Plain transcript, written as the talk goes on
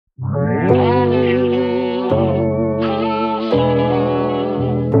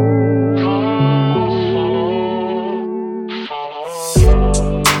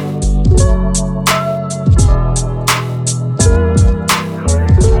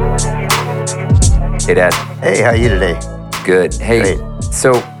Hey, Dad. Hey, how are you today? Good. Hey, Great.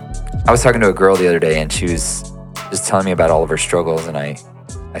 so I was talking to a girl the other day, and she was just telling me about all of her struggles, and I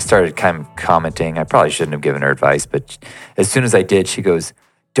started kind of commenting. I probably shouldn't have given her advice, but as soon as I did, she goes,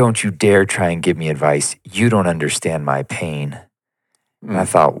 "Don't you dare try and give me advice. You don't understand my pain." And I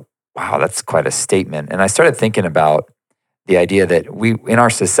thought, wow, that's quite a statement. And I started thinking about the idea that we, in our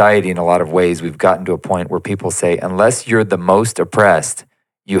society, in a lot of ways, we've gotten to a point where people say, unless you're the most oppressed,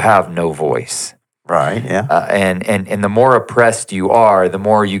 you have no voice. Right, yeah. And the more oppressed you are, the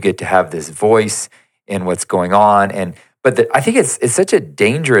more you get to have this voice in what's going on. I think it's such a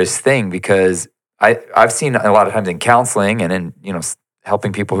dangerous thing because I've seen a lot of times in counseling and in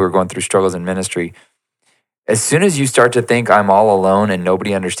helping people who are going through struggles in ministry. As soon as you start to think I'm all alone and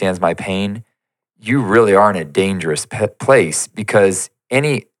nobody understands my pain, you really are in a dangerous place because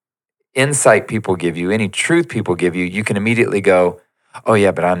any insight people give you, any truth people give you, you can immediately go, "Oh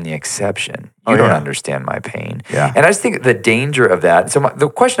yeah, but I'm the exception. You don't understand my pain." Yeah. And I just think the danger of that. So the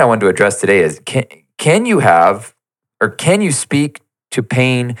question I wanted to address today is: can you speak to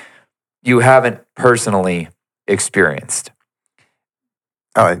pain you haven't personally experienced?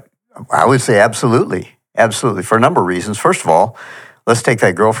 I would say absolutely. Absolutely, for a number of reasons. First of all, let's take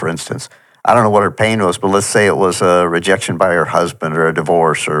that girl, for instance. I don't know what her pain was, but let's say it was a rejection by her husband or a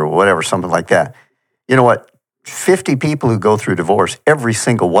divorce or whatever, something like that. You know what? 50 people who go through divorce, every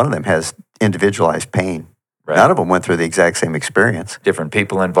single one of them has individualized pain. Right. None of them went through the exact same experience. Different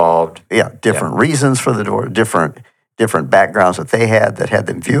people involved. Yeah, different reasons for the divorce, different backgrounds that they had that had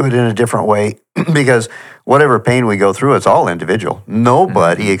them view it in a different way. Because whatever pain we go through, it's all individual.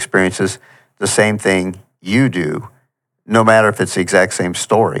 Nobody experiences the same thing you do, no matter if it's the exact same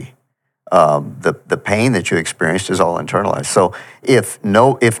story. The pain that you experienced is all internalized. So if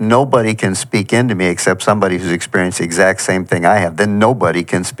nobody can speak into me except somebody who's experienced the exact same thing I have, then nobody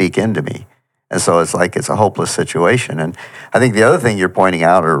can speak into me. And so it's like it's a hopeless situation. And I think the other thing you're pointing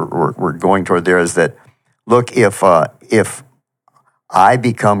out, or we're going toward there, is that, look, if I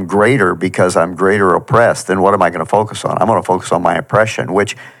become greater because I'm greater oppressed, then what am I going to focus on? I'm going to focus on my oppression,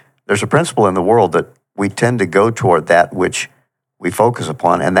 which there's a principle in the world that we tend to go toward that which we focus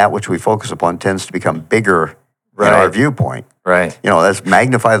upon, and that which we focus upon tends to become bigger in our viewpoint. Right. Let's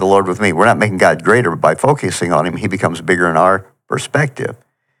magnify the Lord with me. We're not making God greater, but by focusing on Him, He becomes bigger in our perspective.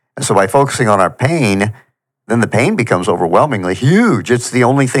 And so by focusing on our pain, then the pain becomes overwhelmingly huge. It's the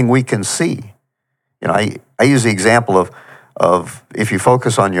only thing we can see. I use the example of if you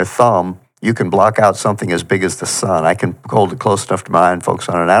focus on your thumb, you can block out something as big as the sun. I can hold it close enough to my eye and focus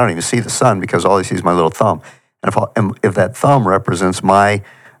on it, and I don't even see the sun because all I see is my little thumb. And if that thumb represents my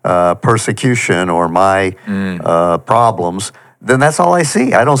persecution or my problems, then that's all I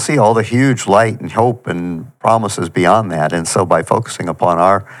see. I don't see all the huge light and hope and promises beyond that. And so by focusing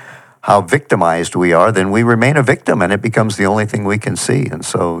upon how victimized we are, then we remain a victim, and it becomes the only thing we can see. And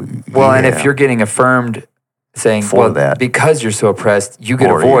so, and if you're getting affirmed saying, because you're so oppressed, you get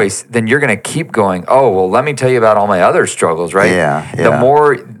a voice, then you're going to keep going, oh, well, let me tell you about all my other struggles, right? Yeah.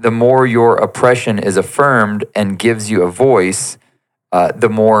 The more your oppression is affirmed and gives you a voice, the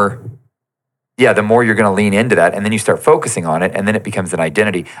more you're going to lean into that, and then you start focusing on it, and then it becomes an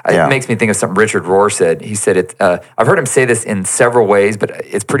identity. It makes me think of something Richard Rohr said. He said I've heard him say this in several ways, but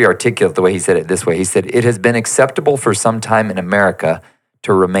it's pretty articulate the way he said it this way. He said, "It has been acceptable for some time in America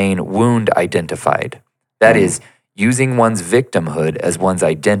to remain wound identified. That is, using one's victimhood as one's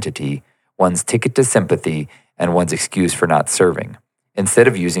identity, one's ticket to sympathy, and one's excuse for not serving, instead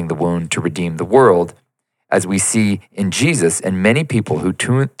of using the wound to redeem the world, as we see in Jesus and many people who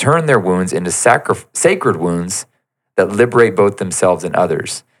turn their wounds into sacred wounds that liberate both themselves and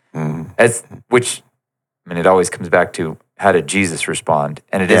others." It always comes back to, how did Jesus respond?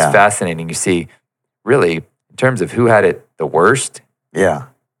 And it is fascinating. You see, really, in terms of who had it the worst,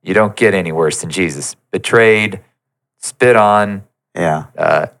 you don't get any worse than Jesus. Betrayed, spit on,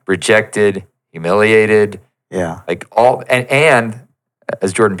 rejected, humiliated, and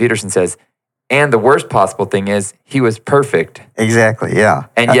as Jordan Peterson says, and the worst possible thing is he was perfect. Exactly, yeah.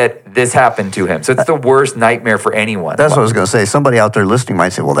 And yet this happened to him. So it's the worst nightmare for anyone. That's what I was going to say. Somebody out there listening might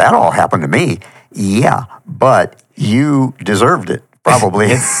say, well, that all happened to me. Yeah, but you deserved it. Probably.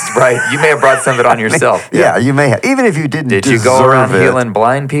 It's right. You may have brought some of it on yourself. Yeah, you may have. Even if you didn't deserve it. Did you go around healing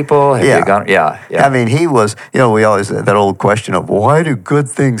blind people? Have you gone? Yeah. I mean, he was, we always, that old question of, why do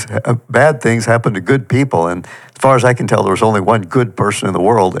bad things happen to good people? And as far as I can tell, there was only one good person in the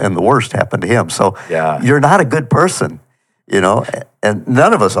world, and the worst happened to him. So you're not a good person, and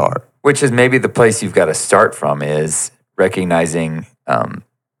none of us are. Which is maybe the place you've got to start from, is recognizing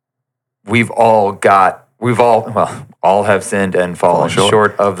we've all got all have sinned and fallen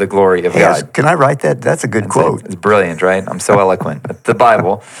short of the glory of God. Can I write that? That's a good quote. It's brilliant, right? I'm so eloquent. But the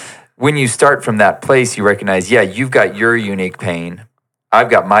Bible, when you start from that place, you recognize, you've got your unique pain. I've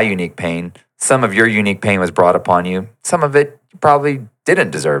got my unique pain. Some of your unique pain was brought upon you. Some of it you probably didn't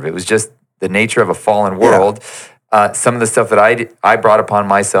deserve. It was just the nature of a fallen world. Some of the stuff that I brought upon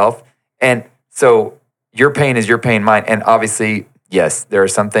myself. And so your pain is your pain, mine. And obviously, yes, there are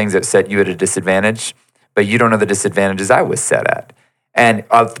some things that set you at a disadvantage, but you don't know the disadvantages I was set at. And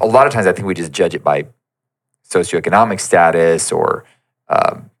a lot of times I think we just judge it by socioeconomic status or,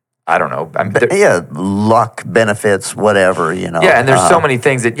 I don't know. Luck, benefits, whatever, Yeah, and there's so many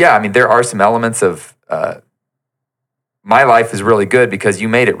things that, there are some elements of, my life is really good because you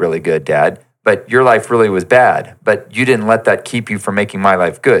made it really good, Dad, but your life really was bad, but you didn't let that keep you from making my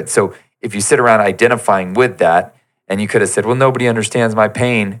life good. So if you sit around identifying with that, and you could have said, well, nobody understands my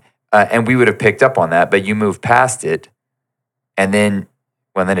pain, and we would have picked up on that, but you moved past it, and then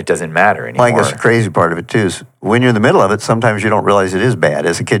it doesn't matter anymore. Well, I guess the crazy part of it, too, is when you're in the middle of it, sometimes you don't realize it is bad.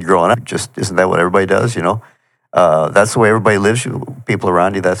 As a kid growing up, isn't that what everybody does, That's the way everybody lives. People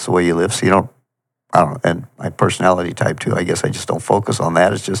around you, that's the way you live. So you don't, I don't know, and my personality type, too, I guess I just don't focus on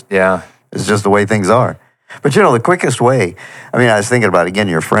that. It's just the way things are. But, the quickest way, I was thinking about, again,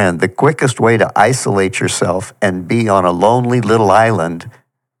 your friend, the quickest way to isolate yourself and be on a lonely little island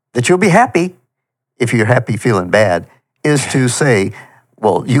that you'll be happy, if you're happy feeling bad, is to say,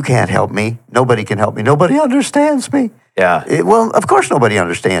 well, you can't help me. Nobody can help me. Nobody understands me. Yeah. Well, of course nobody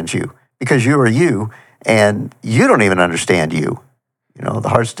understands you because you are you, and you don't even understand you. The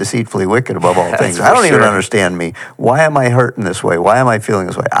heart's deceitfully wicked above all things. I don't even understand me. Why am I hurting this way? Why am I feeling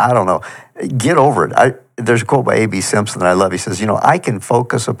this way? I don't know. Get over it. There's a quote by A.B. Simpson that I love. He says, I can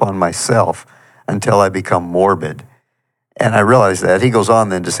focus upon myself until I become morbid. And I realize that. He goes on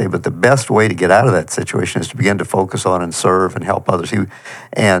then to say, but the best way to get out of that situation is to begin to focus on and serve and help others.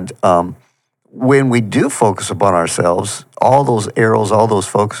 When we do focus upon ourselves, all those arrows, all those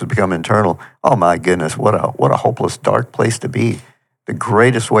focuses become internal. Oh my goodness, what a hopeless, dark place to be. The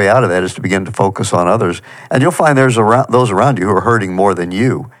greatest way out of that is to begin to focus on others, and you'll find there's those around you who are hurting more than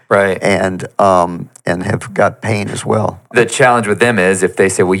you, right? And have got pain as well. The challenge with them is if they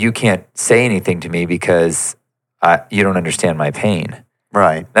say, "Well, you can't say anything to me because you don't understand my pain,"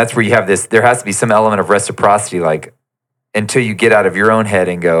 right? That's where you have this. There has to be some element of reciprocity, like until you get out of your own head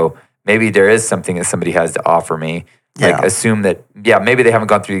and go, maybe there is something that somebody has to offer me. Like assume that, maybe they haven't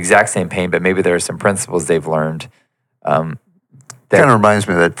gone through the exact same pain, but maybe there are some principles they've learned. Kind of reminds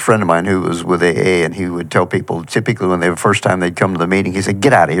me of that friend of mine who was with AA, and he would tell people, typically when the first time they'd come to the meeting, he said,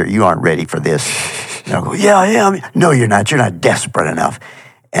 get out of here, you aren't ready for this. And I'll go, yeah, I am. No, you're not desperate enough.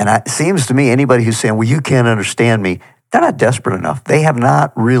 And it seems to me, anybody who's saying, well, you can't understand me, they're not desperate enough. They have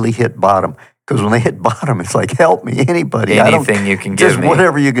not really hit bottom. Because when they hit bottom, it's like, help me, anybody. Anything you can give me. Just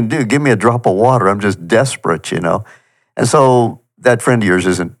whatever you can do. Give me a drop of water. I'm just desperate, And so that friend of yours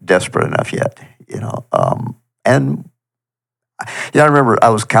isn't desperate enough yet, I remember I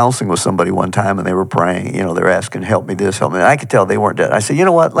was counseling with somebody one time, and they were praying. They were asking, help me this, help me. And I could tell they weren't dead. I said, you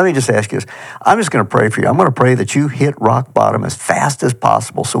know what? Let me just ask you this. I'm just going to pray for you. I'm going to pray that you hit rock bottom as fast as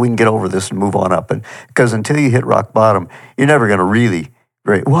possible so we can get over this and move on up. And because until you hit rock bottom, you're never going to really,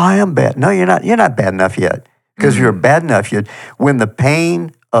 well, I am bad. No, you're not. You're not bad enough yet. Because you're bad enough yet. When the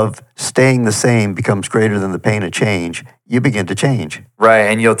pain of staying the same becomes greater than the pain of change, you begin to change. Right,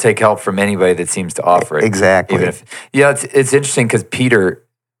 and you'll take help from anybody that seems to offer it. Exactly. It's interesting because Peter,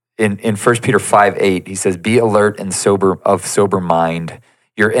 in 1 Peter 5:8, he says, be alert and of sober mind.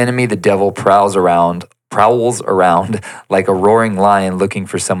 Your enemy, the devil, prowls around like a roaring lion looking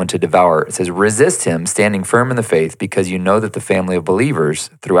for someone to devour. It says, resist him, standing firm in the faith, because you know that the family of believers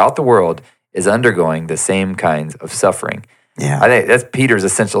throughout the world is undergoing the same kinds of suffering. Yeah. I think that's Peter's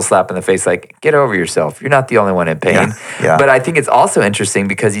essential slap in the face, like, get over yourself. You're not the only one in pain. Yeah. But I think it's also interesting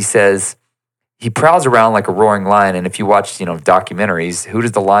because he says, he prowls around like a roaring lion. And if you watch, documentaries, who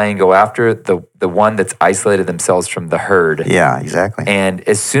does the lion go after? The one that's isolated themselves from the herd. Yeah, exactly. And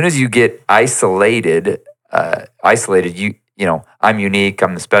as soon as you get isolated, I'm unique,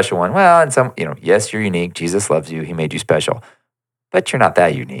 I'm the special one. Well, and yes, you're unique. Jesus loves you. He made you special. But you're not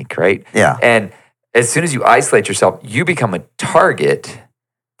that unique, right? Yeah. And as soon as you isolate yourself, you become a target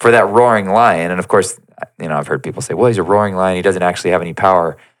for that roaring lion. And of course, I've heard people say, well, he's a roaring lion. He doesn't actually have any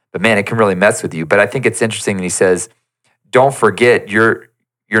power. But man, it can really mess with you. But I think it's interesting that he says, don't forget you're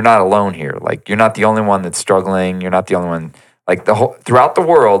not alone here. Like, you're not the only one that's struggling. You're not the only one. Like, throughout the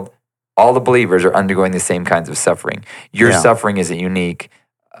world, all the believers are undergoing the same kinds of suffering. Your suffering isn't unique,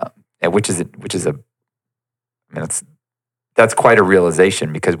 it's that's quite a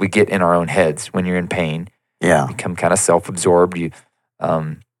realization because we get in our own heads when you're in pain. Yeah. You become kind of self-absorbed. You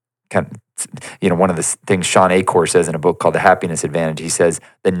one of the things Sean Achor says in a book called The Happiness Advantage, he says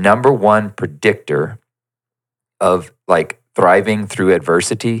the number one predictor of like thriving through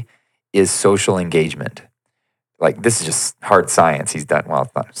adversity is social engagement. Like this is just hard science he's done. Well,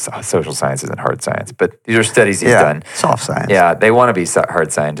 it's not, social science isn't hard science, but these are studies he's done. Soft science. Yeah, they want to be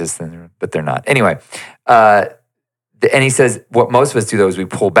hard scientists, but they're not. Anyway, and he says what most of us do though is we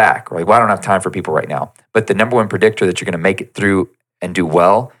pull back. We're like, well, I don't have time for people right now. But the number one predictor that you're going to make it through and do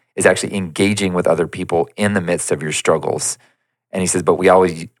well is actually engaging with other people in the midst of your struggles. And he says, but we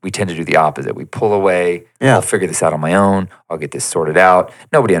tend to do the opposite. We pull away. Yeah. I'll figure this out on my own. I'll get this sorted out.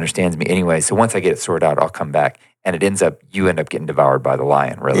 Nobody understands me anyway. So once I get it sorted out, I'll come back. And you end up getting devoured by the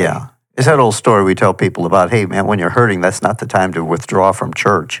lion, really. Yeah. It's that old story we tell people about, hey, man, when you're hurting, that's not the time to withdraw from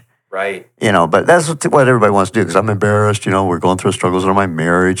church. Right. But that's what everybody wants to do because I'm embarrassed. We're going through struggles in my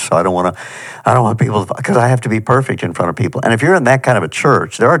marriage, so I don't want people, because I have to be perfect in front of people. And if you're in that kind of a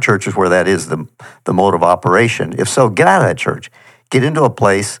church, there are churches where that is the mode of operation. If so, get out of that church. Get into a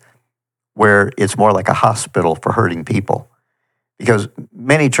place where it's more like a hospital for hurting people. Because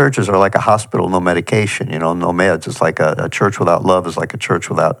many churches are like a hospital, no medication, no meds. It's like a church without love is like a church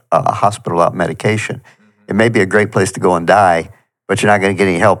without a hospital without medication. It may be a great place to go and die, but you're not going to get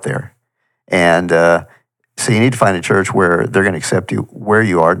any help there. And so you need to find a church where they're going to accept you where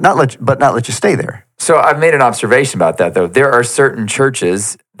you are, but not let you stay there. So I've made an observation about that, though. There are certain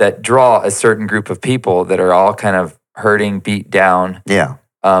churches that draw a certain group of people that are all kind of hurting, beat down. Yeah.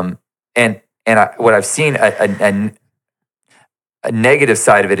 What I've seen, a negative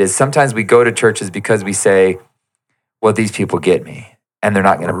side of it is sometimes we go to churches because we say, well, these people get me. And they're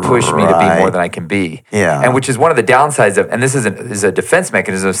not going to push me to be more than I can be. Yeah. And which is one of the downsides of, and this is a defense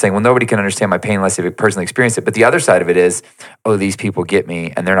mechanism of saying, well, nobody can understand my pain unless they've personally experienced it. But the other side of it is, oh, these people get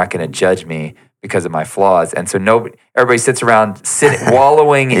me and they're not going to judge me because of my flaws. And so everybody sits around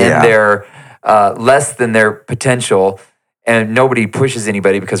wallowing in their less than their potential, and nobody pushes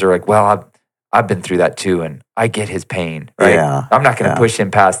anybody because they're like, well, I've been through that too, and I get his pain. Right? Yeah. I'm not going to push him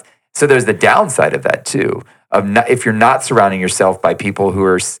past. So there's the downside of that too. If you're not surrounding yourself by people who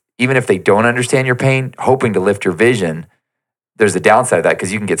are, even if they don't understand your pain, hoping to lift your vision, there's a downside of that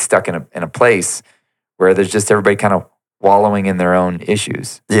because you can get stuck in a place where there's just everybody kind of wallowing in their own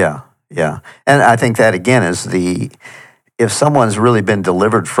issues. Yeah, yeah. And I think that, again, is if someone's really been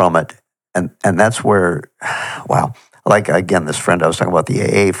delivered from it, and that's where, wow, like, again, this friend I was talking about, the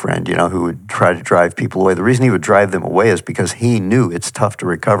AA friend, who would try to drive people away. The reason he would drive them away is because he knew it's tough to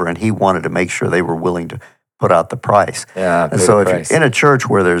recover, and he wanted to make sure they were willing to put out the price. Yeah, and so if you're in a church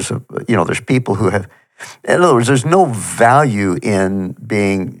where there's people who have, in other words, there's no value in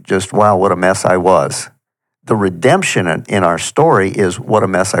being just, wow, what a mess I was. The redemption in our story is what a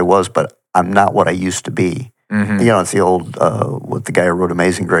mess I was, but I'm not what I used to be. Mm-hmm. It's the old, with the guy who wrote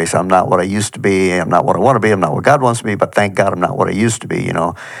Amazing Grace, I'm not what I used to be, I'm not what I want to be, I'm not what God wants to be, but thank God I'm not what I used to be,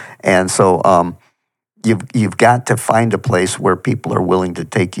 And so you've got to find a place where people are willing to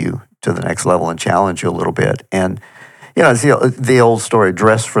take you to the next level and challenge you a little bit. And, it's the old story,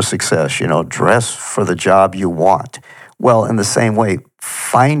 dress for success, dress for the job you want. Well, in the same way,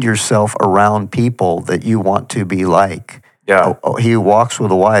 find yourself around people that you want to be like. Yeah. He who walks with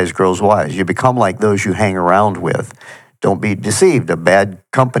the wise grows wise. You become like those you hang around with. Don't be deceived. A bad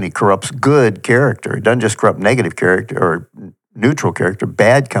company corrupts good character. It doesn't just corrupt negative character or neutral character.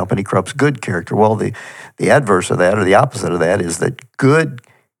 Bad company corrupts good character. Well, the adverse of that, or the opposite of that, is that good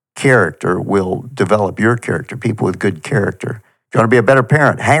character will develop your character, people with good character. If you want to be a better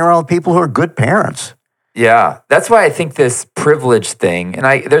parent, hang around with people who are good parents. Yeah, that's why I think this privilege thing,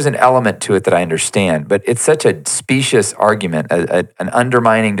 and there's an element to it that I understand, but it's such a specious argument, an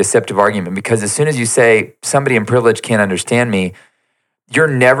undermining, deceptive argument, because as soon as you say somebody in privilege can't understand me, you're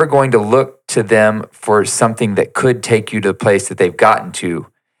never going to look to them for something that could take you to the place that they've gotten to.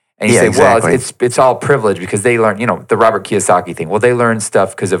 And you say, exactly. Well, it's all privilege because they learn, the Robert Kiyosaki thing. Well, they learn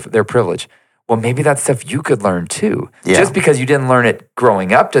stuff because of their privilege. Well, maybe that's stuff you could learn too. Yeah. Just because you didn't learn it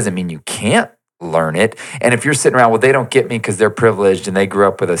growing up doesn't mean you can't learn it. And if you're sitting around, well, they don't get me because they're privileged and they grew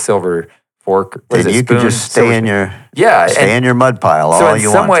up with a silver fork. Then you can just stay in your in your mud pile so all you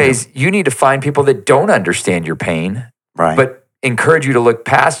want. So in some ways, you need to find people that don't understand your pain, right? But encourage you to look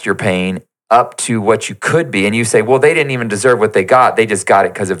past your pain up to what you could be. And you say, well, they didn't even deserve what they got. They just got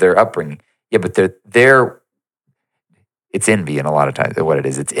it because of their upbringing. Yeah, but it's envy, and a lot of times what it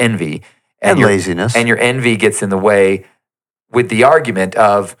is, it's envy. And laziness. And your envy gets in the way with the argument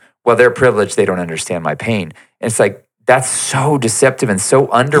of, well, they're privileged, they don't understand my pain. And it's like, that's so deceptive and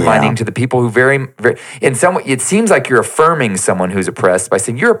so undermining to the people who very, in some way, it seems like you're affirming someone who's oppressed by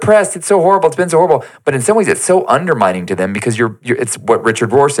saying, you're oppressed, it's so horrible, it's been so horrible. But in some ways, it's so undermining to them because it's what Richard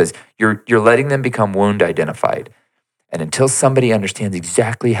Rohr says, you're letting them become wound identified. And until somebody understands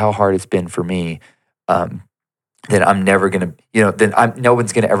exactly how hard it's been for me, then I'm never going to, no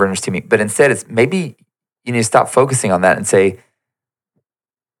one's going to ever understand me. But instead, it's maybe you need to stop focusing on that and say,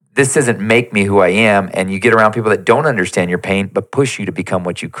 this doesn't make me who I am. And you get around people that don't understand your pain, but push you to become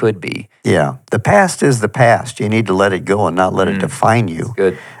what you could be. Yeah. The past is the past. You need to let it go and not let it define you.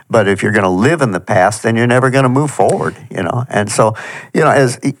 Good. But if you're going to live in the past, then you're never going to move forward, And so,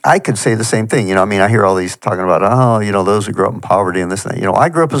 as I could say the same thing, I hear all these talking about, those who grew up in poverty and this and that. I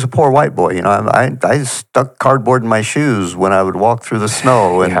grew up as a poor white boy. I stuck cardboard in my shoes when I would walk through the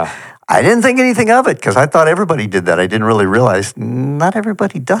snow. And I didn't think anything of it because I thought everybody did that. I didn't really realize not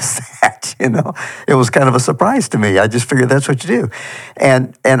everybody does that, It was kind of a surprise to me. I just figured that's what you do.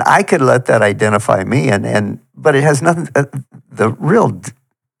 And I could let that identify me. But it has nothing, the real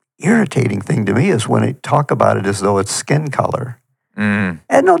irritating thing to me is when they talk about it as though it's skin color. And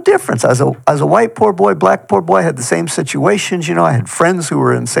no difference. As a white poor boy, black poor boy, I had the same situations. I had friends who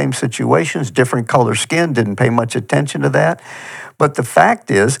were in the same situations, different color skin, didn't pay much attention to that. But the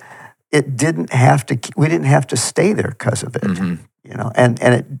fact is, we didn't have to stay there because of it.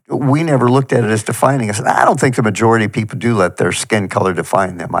 We never looked at it as defining us. And I don't think the majority of people do let their skin color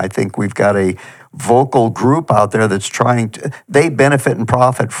define them. I think we've got a vocal group out there that's they benefit and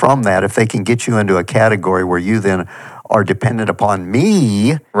profit from that if they can get you into a category where you then are dependent upon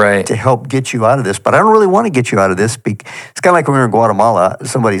me to help get you out of this. But I don't really want to get you out of this. It's kind of like when we were in Guatemala,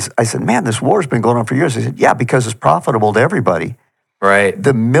 I said, man, this war's been going on for years. They said, yeah, because it's profitable to everybody. Right.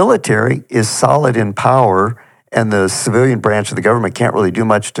 The military is solid in power, and the civilian branch of the government can't really do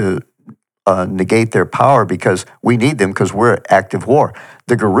much to negate their power because we need them because we're at active war.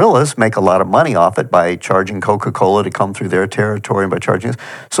 The guerrillas make a lot of money off it by charging Coca-Cola to come through their territory and by charging us.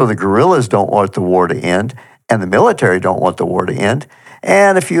 So the guerrillas don't want the war to end, and the military don't want the war to end.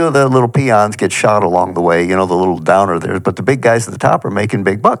 And a few of the little peons get shot along the way, the little downer there. But the big guys at the top are making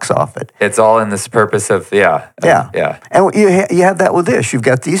big bucks off it. It's all in this purpose of, Yeah. And you have that with this. You've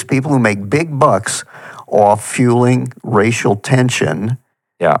got these people who make big bucks off fueling racial tension.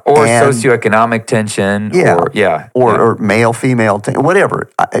 Yeah, or socioeconomic tension. Or male-female tension,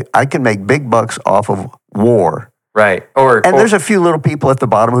 whatever. I can make big bucks off of war. Right. There's a few little people at the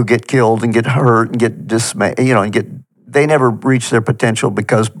bottom who get killed and get hurt and get dismayed, they never reach their potential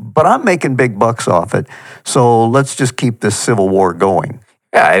but I'm making big bucks off it. So let's just keep this civil war going.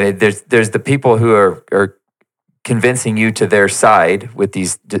 Yeah, there's the people who are convincing you to their side with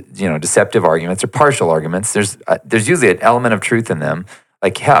these deceptive arguments or partial arguments. There's usually an element of truth in them.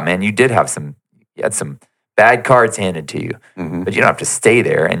 Like, yeah, man, you had some bad cards handed to you, but you don't have to stay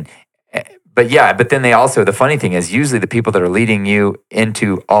there. But then the funny thing is usually the people that are leading you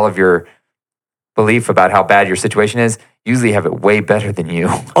into all of your belief about how bad your situation is usually have it way better than you.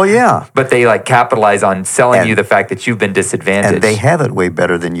 Oh, yeah. But they capitalize on selling you the fact that you've been disadvantaged. And they have it way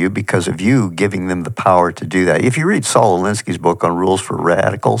better than you because of you giving them the power to do that. If you read Saul Alinsky's book on Rules for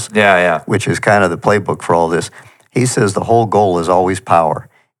Radicals, which is kind of the playbook for all this, he says the whole goal is always power.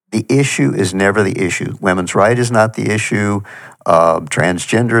 The issue is never the issue. Women's right is not the issue.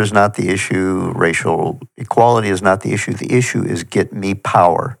 Transgender is not the issue. Racial equality is not the issue. The issue is get me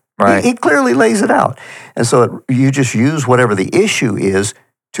power. Right. He clearly lays it out. And so you just use whatever the issue is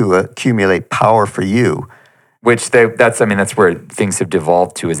to accumulate power for you. Which that's where things have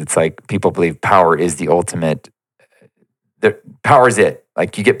devolved to, is it's like people believe power is the ultimate. Power is it.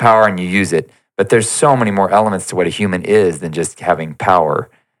 Like you get power and you use it. But there's so many more elements to what a human is than just having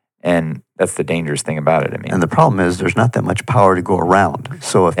power. And that's the dangerous thing about it. And the problem is there's not that much power to go around.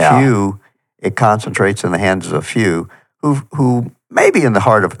 So it concentrates in the hands of a few who maybe in the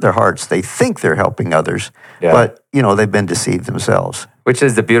heart of their hearts, they think they're helping others, but, they've been deceived themselves. Which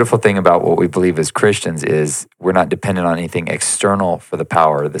is the beautiful thing about what we believe as Christians is we're not dependent on anything external for the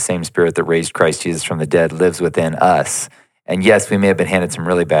power. The same Spirit that raised Christ Jesus from the dead lives within us. And yes, we may have been handed some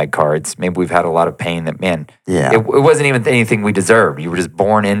really bad cards. Maybe we've had a lot of pain that, it wasn't even anything we deserved. You were just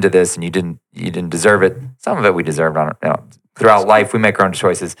born into this and you didn't deserve it. Some of it we deserved throughout life. We make our own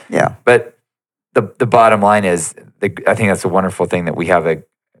choices. Yeah. But the bottom line is, I think that's a wonderful thing that we have it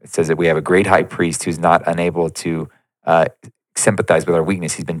says that we have a great high priest who's not unable to sympathize with our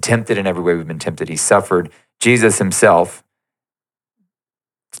weakness. He's been tempted in every way we've been tempted. He suffered. Jesus himself,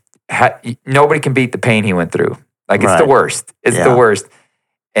 nobody can beat the pain he went through. It's the worst. It's the worst.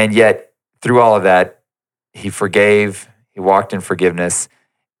 And yet, through all of that, he forgave. He walked in forgiveness.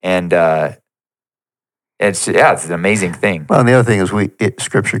 And It's an amazing thing. Well, and the other thing is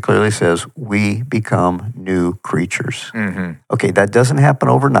Scripture clearly says we become new creatures. Mm-hmm. Okay, that doesn't happen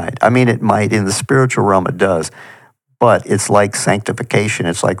overnight. I mean, it might in the spiritual realm, it does. But it's like sanctification.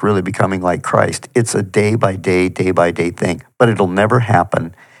 It's like really becoming like Christ. It's a day by day thing. But it'll never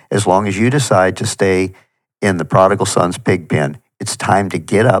happen as long as you decide to stay in the prodigal son's pig pen. It's time to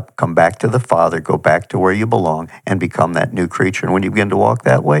get up, come back to the Father, go back to where you belong, and become that new creature. And when you begin to walk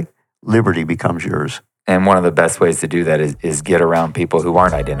that way, liberty becomes yours. And one of the best ways to do that is get around people who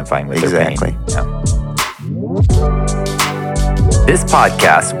aren't identifying with their pain. Exactly. Yeah. This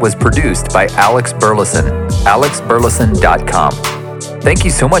podcast was produced by Alex Burleson, alexburleson.com. Thank you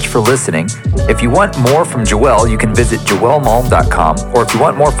so much for listening. If you want more from Joel, you can visit joelmalm.com, or if you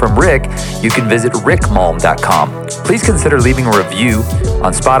want more from Rick, you can visit rickmalm.com. Please consider leaving a review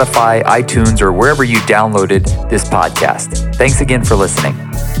on Spotify, iTunes, or wherever you downloaded this podcast. Thanks again for listening.